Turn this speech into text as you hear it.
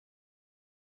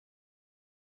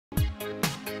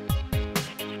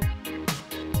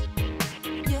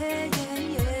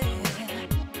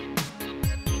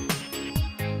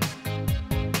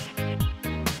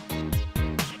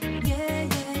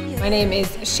My name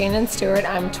is Shannon Stewart.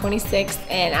 I'm 26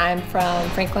 and I'm from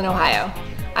Franklin, Ohio.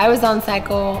 I was on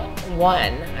cycle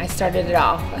 1. I started it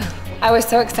off. I was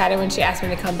so excited when she asked me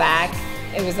to come back.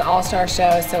 It was an all-star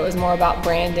show, so it was more about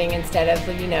branding instead of,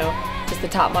 just the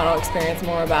top model experience,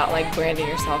 more about like branding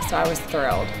yourself, so I was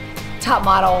thrilled. Top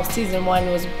Model season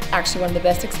 1 was actually one of the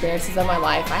best experiences of my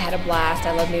life. I had a blast.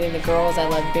 I loved meeting the girls. I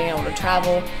loved being able to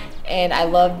travel. And I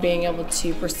loved being able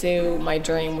to pursue my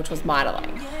dream, which was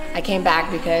modeling. I came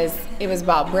back because it was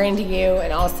about branding you,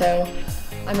 and also,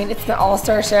 it's the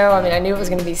all-star show. I knew it was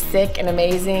gonna be sick and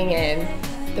amazing, and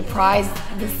the prize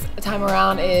this time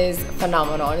around is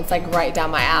phenomenal, and it's like right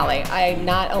down my alley. I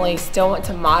not only still want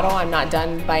to model, I'm not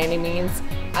done by any means,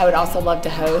 I would also love to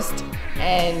host,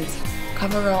 and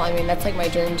cover girl, that's like my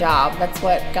dream job. That's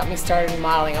what got me started in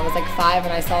modeling. I was like 5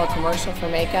 and I saw a commercial for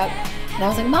makeup, and I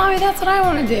was like, Mommy, that's what I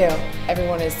want to do.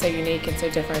 Everyone is so unique and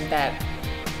so different that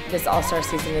this all-star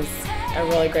season is a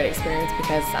really great experience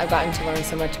because I've gotten to learn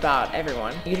so much about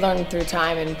everyone. You learn through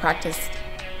time, and practice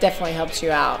definitely helps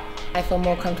you out. I feel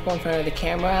more comfortable in front of the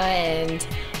camera, and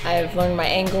I've learned my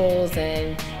angles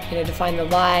and to find the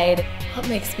light. What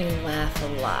makes me laugh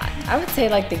a lot? I would say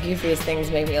like the goofiest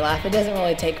things make me laugh. It doesn't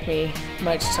really take me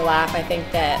much to laugh. I think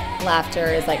that laughter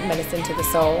is like medicine to the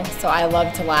soul, so I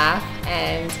love to laugh,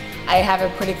 and I have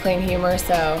a pretty clean humor,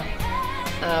 so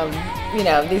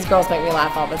these girls make me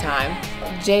laugh all the time.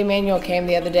 Jay Manuel came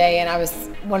the other day, and I was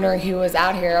wondering who was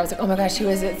out here. I was like, oh my gosh, who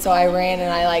is it? So I ran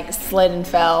and I like slid and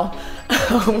fell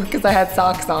because I had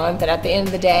socks on. But at the end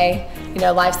of the day,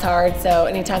 life's hard, so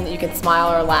anytime that you can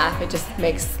smile or laugh, it just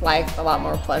makes life a lot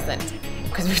more pleasant.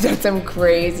 Because we've done some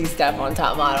crazy stuff on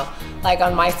Top Model. Like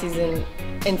on my season,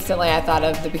 instantly I thought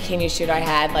of the bikini shoot I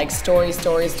had, like stories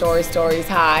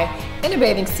high, in a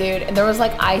bathing suit, and there was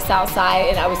like ice outside,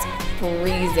 and I was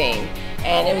freezing.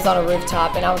 And it was on a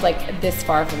rooftop, and I was like this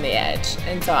far from the edge.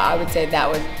 And so I would say that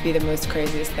would be the most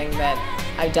craziest thing that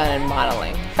I've done in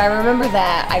modeling. I remember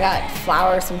that I got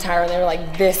flowers from Tyra, and they were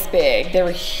like this big. They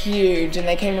were huge, and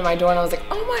they came to my door, and I was like,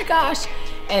 oh my gosh.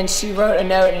 And she wrote a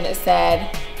note, and it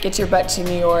said, get your butt to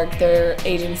New York, there are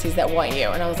agencies that want you.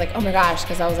 And I was like, oh my gosh,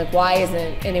 because I was like, why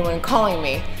isn't anyone calling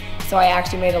me? So I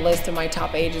actually made a list of my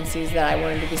top agencies that I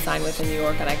wanted to be signed with in New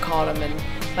York, and I called them, and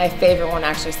my favorite one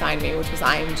actually signed me, which was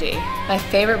IMG. My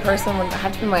favorite person would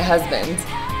have to be my husband.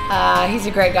 He's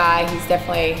a great guy. He's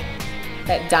definitely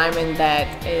that diamond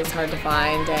that is hard to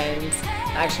find, and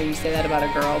actually you say that about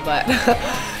a girl, but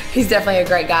he's definitely a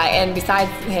great guy. And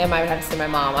besides him, I would have to say my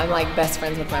mom. I'm like best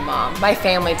friends with my mom. My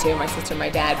family too, my sister, my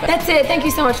dad. But that's it. Thank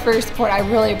you so much for your support. I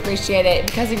really appreciate it.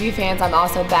 Because of you fans, I'm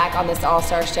also back on this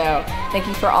all-star show. Thank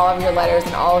you for all of your letters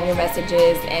and all of your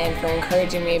messages, and for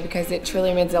encouraging me, because it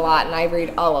truly means a lot, and I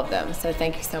read all of them. So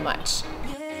thank you so much.